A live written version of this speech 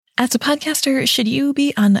As a podcaster, should you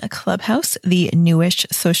be on Clubhouse, the newish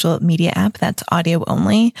social media app that's audio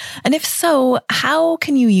only? And if so, how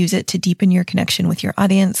can you use it to deepen your connection with your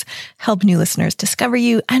audience, help new listeners discover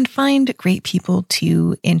you, and find great people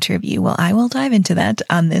to interview? Well, I will dive into that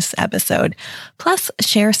on this episode. Plus,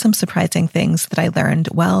 share some surprising things that I learned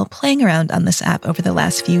while playing around on this app over the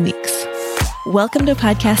last few weeks. Welcome to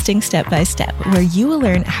Podcasting Step by Step, where you will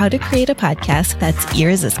learn how to create a podcast that's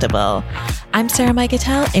irresistible. I'm Sarah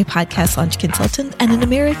Mikutel, a podcast launch consultant and an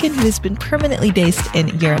American who has been permanently based in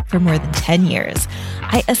Europe for more than 10 years.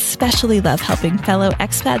 I especially love helping fellow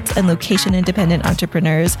expats and location-independent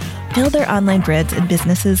entrepreneurs build their online brands and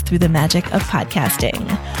businesses through the magic of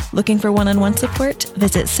podcasting. Looking for one-on-one support?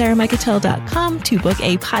 Visit sarahmikutel.com to book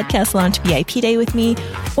a podcast launch VIP day with me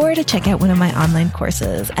or to check out one of my online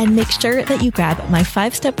courses. And make sure that you grab my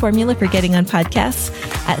 5-step formula for getting on podcasts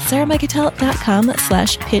at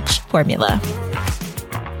sarahmikutel.com/pitch formula.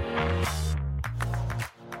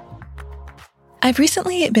 I've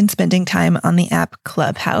recently been spending time on the app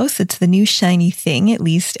Clubhouse. It's the new shiny thing, at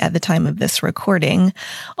least at the time of this recording.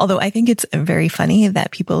 Although I think it's very funny that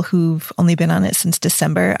people who've only been on it since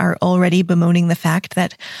December are already bemoaning the fact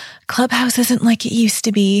that Clubhouse isn't like it used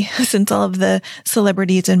to be since all of the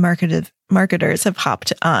celebrities and marketers have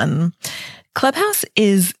hopped on. Clubhouse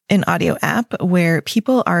is an audio app where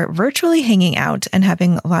people are virtually hanging out and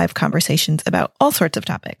having live conversations about all sorts of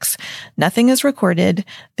topics. Nothing is recorded.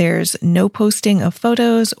 There's no posting of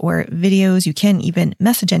photos or videos. You can't even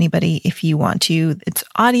message anybody if you want to. It's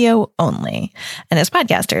audio only. And as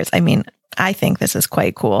podcasters, I think this is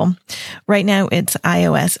quite cool. Right now, it's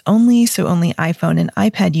iOS only, so only iPhone and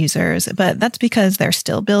iPad users, but that's because they're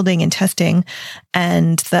still building and testing,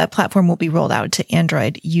 and the platform will be rolled out to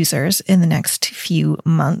Android users in the next few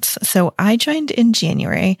months. So I joined in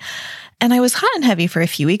January, and I was hot and heavy for a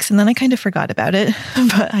few weeks, and then I kind of forgot about it,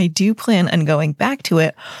 but I do plan on going back to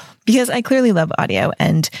it because I clearly love audio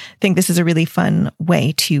and think this is a really fun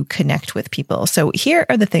way to connect with people. So here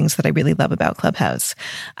are the things that I really love about Clubhouse.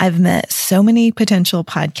 I've met so many potential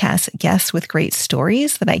podcast guests with great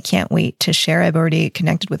stories that I can't wait to share. I've already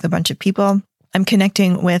connected with a bunch of people. I'm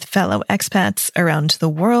connecting with fellow expats around the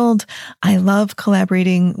world. I love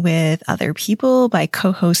collaborating with other people by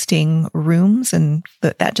co-hosting rooms, and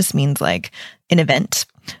that just means like an event.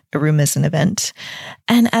 A room is an event.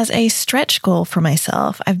 And as a stretch goal for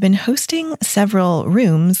myself, I've been hosting several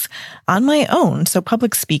rooms on my own. So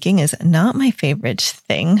public speaking is not my favorite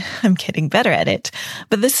thing. I'm getting better at it.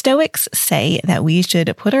 But the Stoics say that we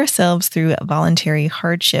should put ourselves through voluntary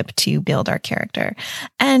hardship to build our character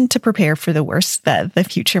and to prepare for the worst that the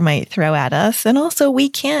future might throw at us. And also, we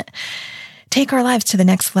can't take our lives to the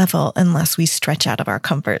next level unless we stretch out of our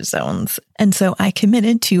comfort zones. And so I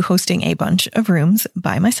committed to hosting a bunch of rooms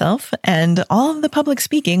by myself, and all of the public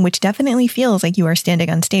speaking, which definitely feels like you are standing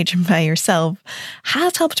on stage by yourself,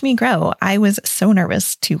 has helped me grow. I was so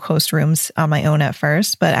nervous to host rooms on my own at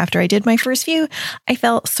first, but after I did my first few, I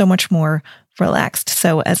felt so much more relaxed.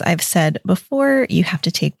 So as I've said before, you have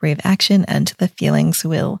to take brave action and the feelings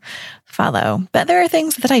will follow. But there are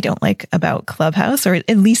things that I don't like about Clubhouse, or at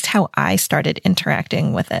least how I started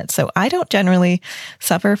interacting with it. So I don't generally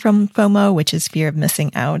suffer from FOMO, which is fear of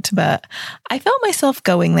missing out, but I felt myself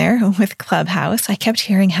going there with Clubhouse. I kept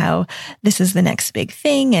hearing how this is the next big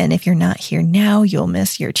thing, and if you're not here now, you'll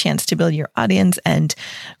miss your chance to build your audience and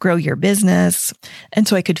grow your business. And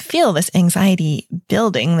so I could feel this anxiety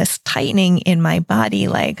building, this tightening in my body,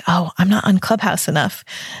 like, oh, I'm not on Clubhouse enough.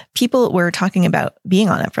 People were talking about being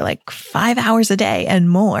on it for like 5 hours a day and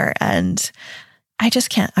more. And I just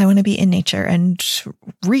can't. I want to be in nature and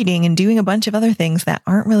reading and doing a bunch of other things that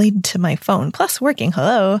aren't related to my phone, plus working.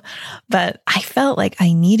 Hello. But I felt like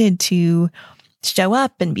I needed to show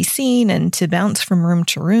up and be seen and to bounce from room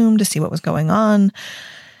to room to see what was going on.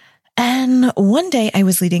 And one day I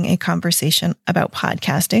was leading a conversation about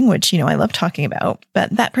podcasting, which, I love talking about.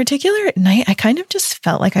 But that particular night, I kind of just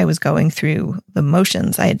felt like I was going through the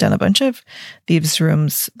motions. I had done a bunch of these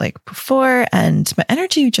rooms like before, and my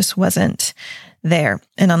energy just wasn't there.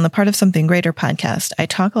 And on the Part of Something Greater podcast, I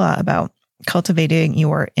talk a lot about cultivating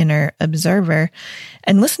your inner observer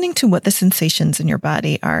and listening to what the sensations in your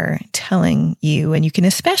body are telling you. And you can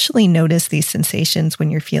especially notice these sensations when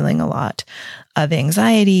you're feeling a lot of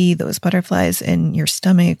anxiety, those butterflies in your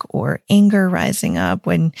stomach, or anger rising up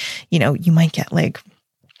when, you might get like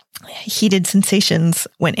heated sensations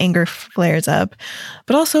when anger flares up,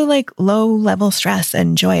 but also like low level stress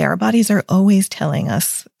and joy. Our bodies are always telling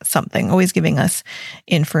us something, always giving us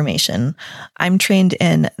information. I'm trained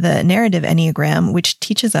in the narrative Enneagram, which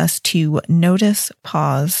teaches us to notice,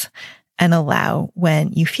 pause, and allow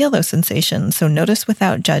when you feel those sensations. So notice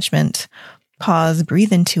without judgment, pause,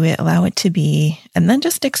 breathe into it, allow it to be, and then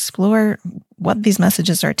just explore what these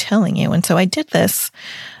messages are telling you. And so I did this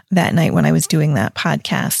that night when I was doing that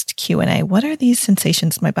podcast Q&A. What are these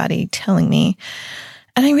sensations in my body telling me?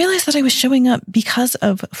 And I realized that I was showing up because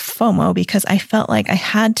of FOMO, because I felt like I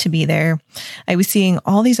had to be there. I was seeing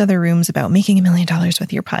all these other rooms about making $1 million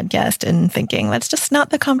with your podcast and thinking that's just not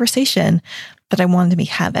the conversation that I wanted to be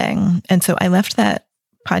having. And so I left that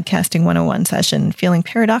podcasting 101 session feeling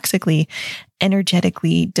paradoxically,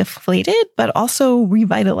 energetically deflated, but also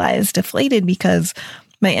revitalized, deflated because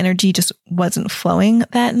my energy just wasn't flowing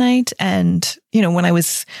that night. And, when I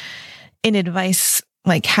was in advice,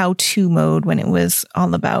 like how-to mode, when it was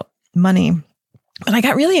all about money. But I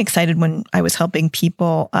got really excited when I was helping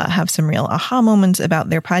people have some real aha moments about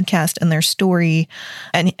their podcast and their story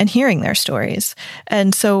and hearing their stories.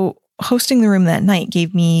 And so hosting the room that night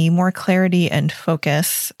gave me more clarity and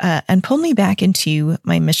focus and pulled me back into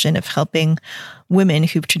my mission of helping women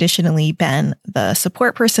who've traditionally been the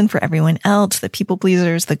support person for everyone else, the people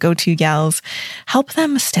pleasers, the go-to gals, help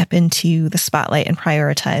them step into the spotlight and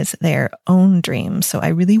prioritize their own dreams. So I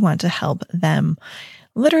really want to help them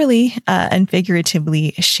literally and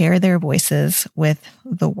figuratively share their voices with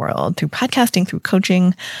the world through podcasting, through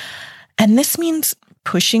coaching. And this means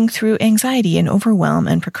pushing through anxiety and overwhelm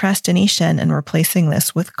and procrastination and replacing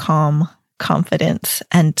this with calm, confidence,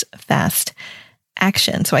 and fast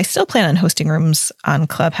action. So I still plan on hosting rooms on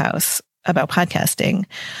Clubhouse about podcasting,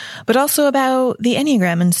 but also about the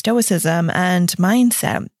Enneagram and Stoicism and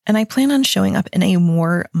mindset. And I plan on showing up in a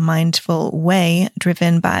more mindful way,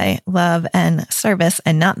 driven by love and service,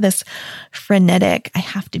 and not this frenetic, I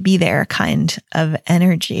have to be there kind of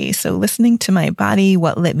energy. So listening to my body,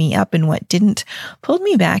 what lit me up and what didn't, pulled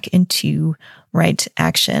me back into right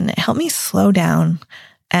action. It helped me slow down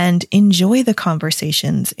and enjoy the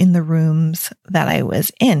conversations in the rooms that I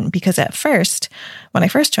was in. Because at first, when I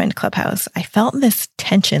first joined Clubhouse, I felt this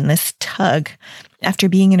tension, this tug after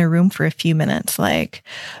being in a room for a few minutes, like,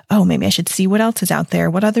 oh, maybe I should see what else is out there.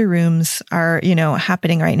 What other rooms are,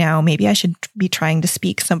 happening right now? Maybe I should be trying to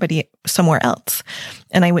speak somewhere else.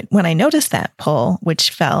 And when I noticed that pull,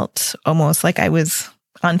 which felt almost like I was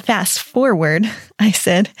on fast forward, I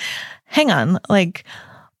said, hang on,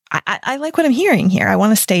 I like what I'm hearing here. I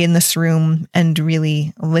want to stay in this room and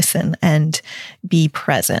really listen and be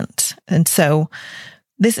present. And so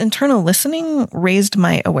this internal listening raised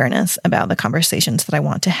my awareness about the conversations that I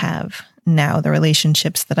want to have now, the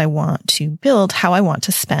relationships that I want to build, how I want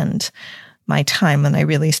to spend my time. And I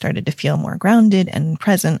really started to feel more grounded and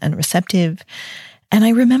present and receptive. And I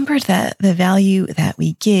remembered that the value that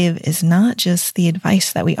we give is not just the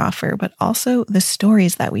advice that we offer, but also the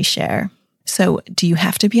stories that we share. So do you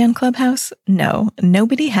have to be on Clubhouse? No,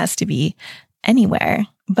 nobody has to be anywhere,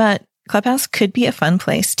 but Clubhouse could be a fun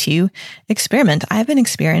place to experiment. I've been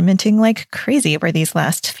experimenting like crazy over these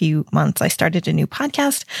last few months. I started a new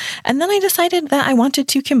podcast, and then I decided that I wanted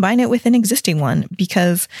to combine it with an existing one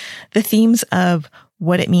because the themes of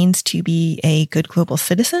what it means to be a good global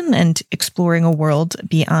citizen and exploring a world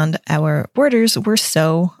beyond our borders were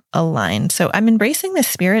so aligned. So I'm embracing the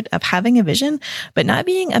spirit of having a vision, but not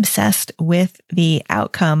being obsessed with the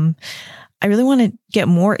outcome. I really want to get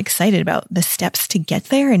more excited about the steps to get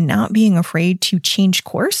there and not being afraid to change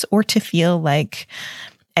course or to feel like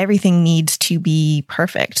everything needs to be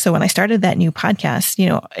perfect. So when I started that new podcast,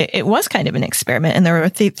 it was kind of an experiment, and there were a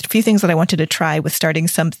few things that I wanted to try with starting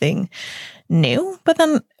something new.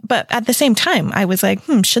 But at the same time, I was like,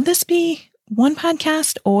 should this be one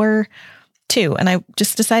podcast or two? And I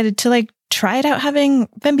just decided to try it out having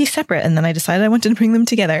them be separate. And then I decided I wanted to bring them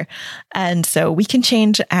together. And so we can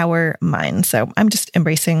change our minds. So I'm just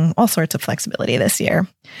embracing all sorts of flexibility this year.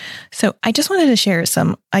 So I just wanted to share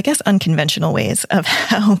some, unconventional ways of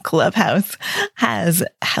how Clubhouse has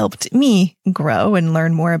helped me grow and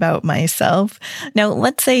learn more about myself. Now,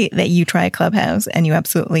 let's say that you try Clubhouse and you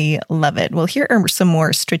absolutely love it. Well, here are some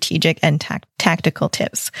more strategic and tactical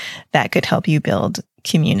tips that could help you build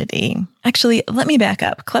community. Actually, let me back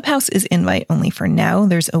up. Clubhouse is invite only for now.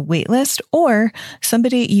 There's a wait list, or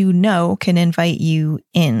somebody can invite you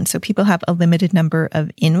in. So people have a limited number of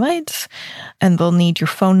invites, and they'll need your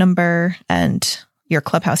phone number and your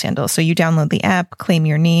Clubhouse handle. So you download the app, claim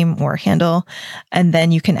your name or handle, and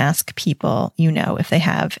then you can ask people if they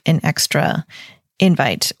have an extra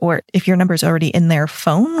invite, or if your number's already in their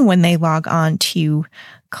phone when they log on to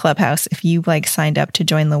Clubhouse. If you signed up to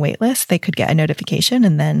join the waitlist, they could get a notification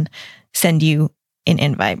and then send you an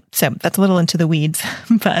invite. So that's a little into the weeds,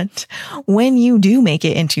 but when you do make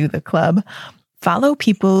it into the club, follow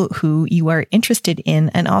people who you are interested in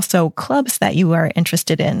and also clubs that you are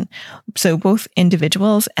interested in. So both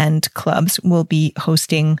individuals and clubs will be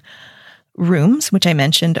hosting rooms, which I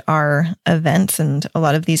mentioned are events. And a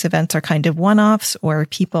lot of these events are kind of one-offs, or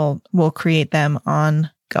people will create them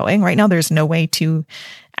ongoing. Right now, there's no way to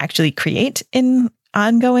actually create an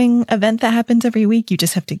ongoing event that happens every week. You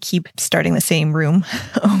just have to keep starting the same room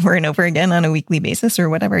over and over again on a weekly basis, or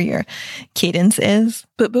whatever your cadence is.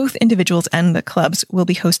 But both individuals and the clubs will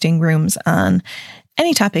be hosting rooms on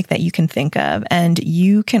any topic that you can think of. And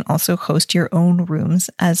you can also host your own rooms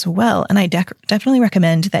as well. And I definitely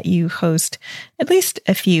recommend that you host at least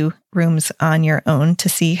a few rooms on your own to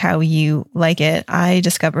see how you like it. I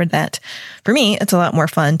discovered that for me, it's a lot more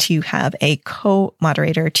fun to have a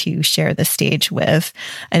co-moderator to share the stage with.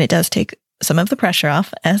 And it does take some of the pressure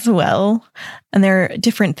off as well. And there are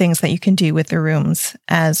different things that you can do with the rooms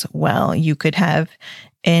as well. You could have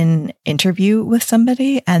an interview with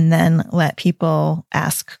somebody and then let people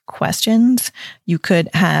ask questions. You could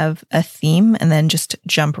have a theme and then just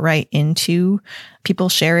jump right into people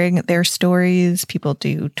sharing their stories. People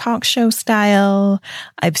do talk show style.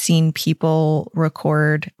 I've seen people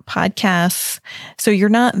record podcasts. So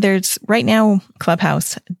right now,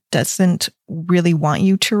 Clubhouse doesn't really want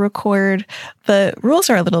you to record. The rules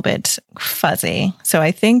are a little bit fuzzy. So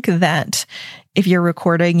I think that if you're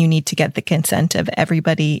recording, you need to get the consent of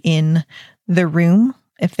everybody in the room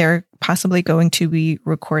if they're possibly going to be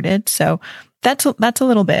recorded. So that's a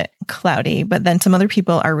little bit cloudy, but then some other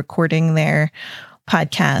people are recording their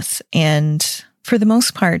podcasts. And for the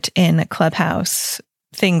most part in Clubhouse,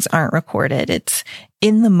 things aren't recorded. It's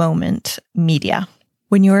in the moment media.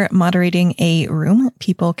 When you're moderating a room,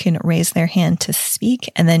 people can raise their hand to speak,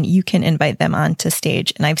 and then you can invite them onto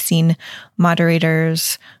stage. And I've seen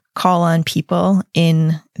moderators call on people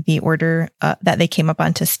in the order that they came up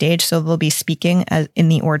onto stage. So they'll be speaking in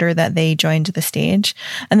the order that they joined the stage.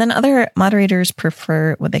 And then other moderators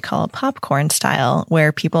prefer what they call popcorn style,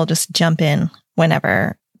 where people just jump in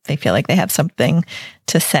whenever they feel like they have something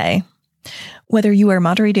to say. Whether you are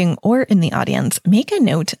moderating or in the audience, make a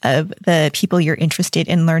note of the people you're interested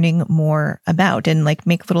in learning more about, and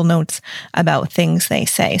make little notes about things they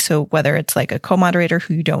say. So whether it's like a co-moderator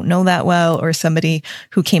who you don't know that well, or somebody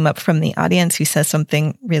who came up from the audience who says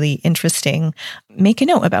something really interesting, make a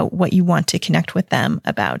note about what you want to connect with them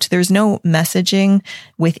about. There's no messaging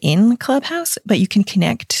within Clubhouse, but you can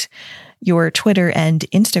connect your Twitter and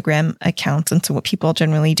Instagram accounts. And so what people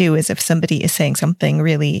generally do is if somebody is saying something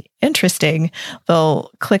really interesting,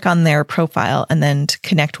 they'll click on their profile and then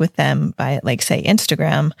connect with them by say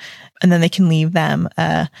Instagram. And then they can leave them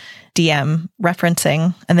a DM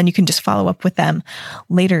referencing, and then you can just follow up with them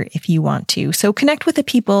later if you want to. So connect with the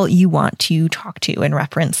people you want to talk to and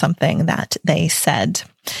reference something that they said.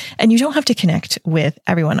 And you don't have to connect with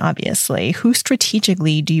everyone, obviously. Who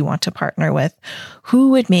strategically do you want to partner with? Who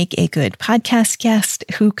would make a good podcast guest?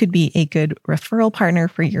 Who could be a good referral partner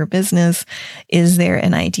for your business? Is there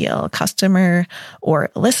an ideal customer or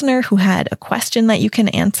listener who had a question that you can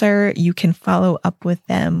answer? You can follow up with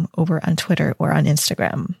them over on Twitter or on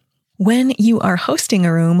Instagram. When you are hosting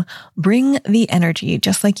a room, bring the energy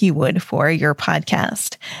just like you would for your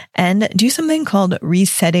podcast, and do something called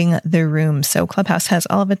resetting the room. So Clubhouse has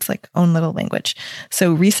all of its own little language.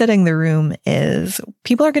 So resetting the room is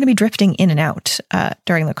people are going to be drifting in and out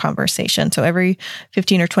during the conversation. So every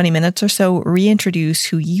 15 or 20 minutes or so, reintroduce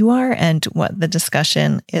who you are and what the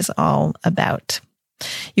discussion is all about.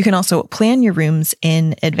 You can also plan your rooms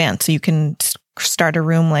in advance. So you can start a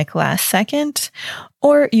room last second,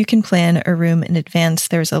 or you can plan a room in advance.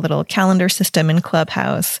 There's a little calendar system in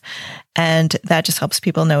Clubhouse, and that just helps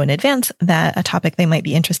people know in advance that a topic they might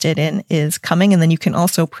be interested in is coming. And then you can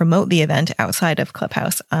also promote the event outside of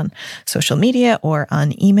Clubhouse on social media or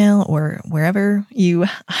on email or wherever you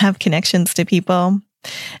have connections to people.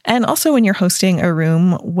 And also when you're hosting a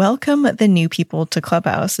room, welcome the new people to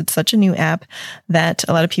Clubhouse. It's such a new app that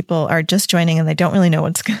a lot of people are just joining and they don't really know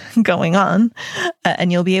what's going on.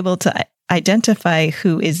 And you'll be able to identify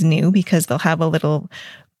who is new because they'll have a little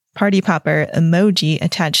party popper emoji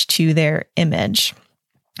attached to their image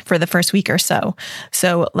for the first week or so.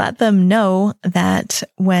 So let them know that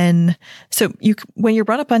when you're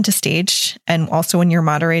brought up onto stage, and also when you're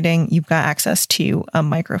moderating, you've got access to a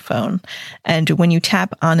microphone. And when you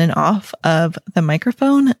tap on and off of the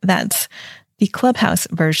microphone, that's the Clubhouse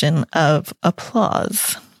version of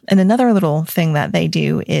applause. And another little thing that they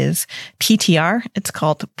do is PTR. It's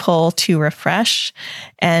called pull to refresh.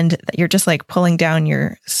 And you're just like pulling down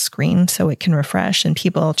your screen so it can refresh. And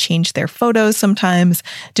people change their photos sometimes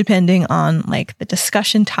depending on like the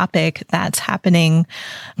discussion topic that's happening.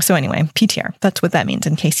 So anyway, PTR, that's what that means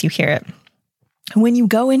in case you hear it. When you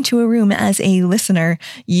go into a room as a listener,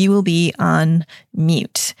 you will be on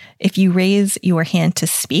mute. If you raise your hand to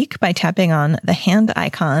speak by tapping on the hand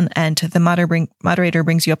icon and the moderator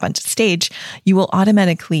brings you up onto stage, you will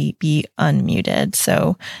automatically be unmuted.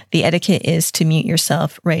 So the etiquette is to mute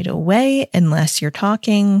yourself right away unless you're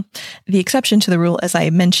talking. The exception to the rule, as I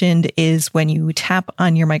mentioned, is when you tap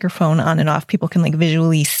on your microphone on and off, people can like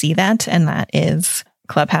visually see that, and that is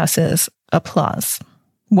Clubhouse's applause.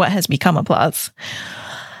 What has become applause.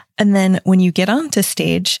 And then when you get onto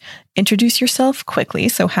stage, introduce yourself quickly.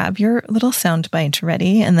 So have your little soundbite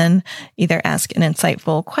ready and then either ask an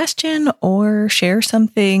insightful question or share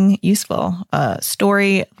something useful, a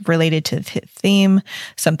story related to the theme,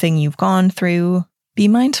 something you've gone through. Be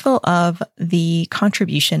mindful of the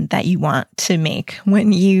contribution that you want to make.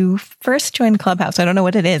 When you first join Clubhouse, I don't know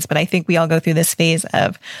what it is, but I think we all go through this phase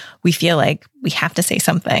of we feel like we have to say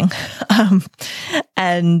something.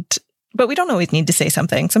 But we don't always need to say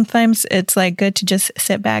something. Sometimes it's like good to just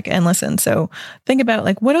sit back and listen. So think about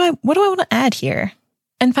like, what do I want to add here?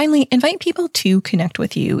 And finally, invite people to connect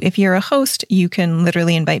with you. If you're a host, you can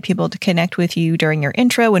literally invite people to connect with you during your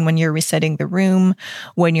intro and when you're resetting the room,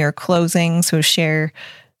 when you're closing. So share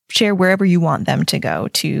wherever you want them to go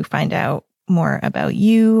to find out more about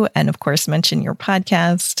you. And of course, mention your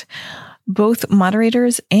podcast. Both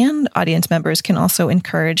moderators and audience members can also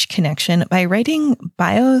encourage connection by writing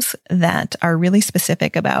bios that are really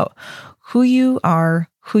specific about who you are,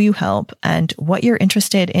 who you help, and what you're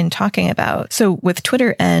interested in talking about. So with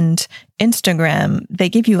Twitter and Instagram, they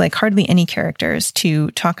give you like hardly any characters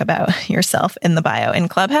to talk about yourself in the bio. In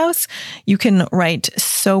Clubhouse, you can write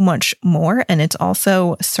so much more, and it's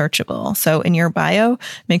also searchable. So in your bio,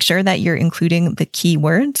 make sure that you're including the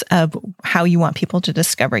keywords of how you want people to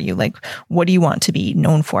discover you. Like, what do you want to be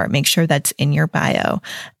known for? Make sure that's in your bio.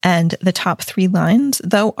 And the top 3 lines,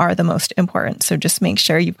 though, are the most important. So just make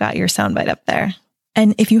sure you've got your soundbite up there.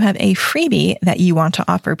 And if you have a freebie that you want to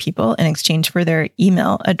offer people in exchange for their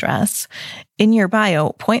email address, in your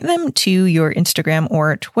bio, point them to your Instagram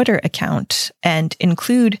or Twitter account and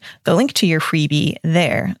include the link to your freebie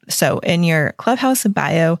there. So in your Clubhouse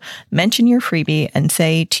bio, mention your freebie and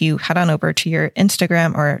say to head on over to your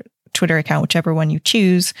Instagram or Twitter account, whichever one you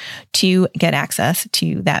choose, to get access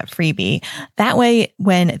to that freebie. That way,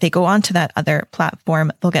 when they go onto that other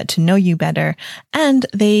platform, they'll get to know you better and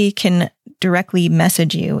they can directly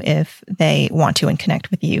message you if they want to and connect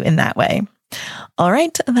with you in that way. All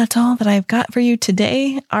right, that's all that I've got for you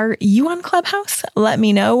today. Are you on Clubhouse? Let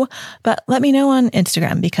me know, but let me know on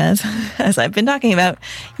Instagram because, as I've been talking about,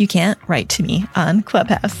 you can't write to me on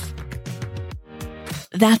Clubhouse.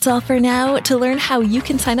 That's all for now. To learn how you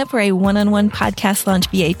can sign up for a one-on-one podcast launch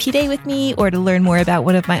VIP day with me, or to learn more about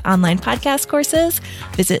one of my online podcast courses,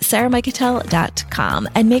 visit sarahmikutel.com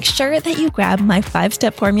and make sure that you grab my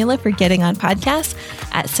 5-step formula for getting on podcasts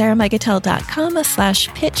at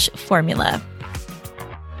sarahmikutel.com/pitch formula.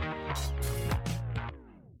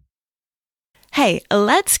 Hey,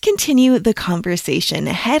 let's continue the conversation.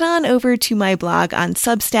 Head on over to my blog on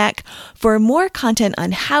Substack for more content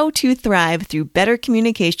on how to thrive through better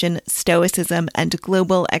communication, stoicism, and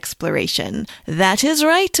global exploration. That is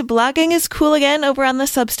right, blogging is cool again over on the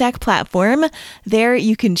Substack platform. There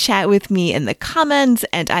you can chat with me in the comments,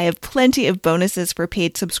 and I have plenty of bonuses for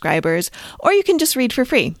paid subscribers, or you can just read for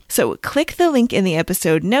free. So click the link in the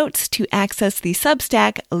episode notes to access the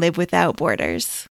Substack Live Without Borders.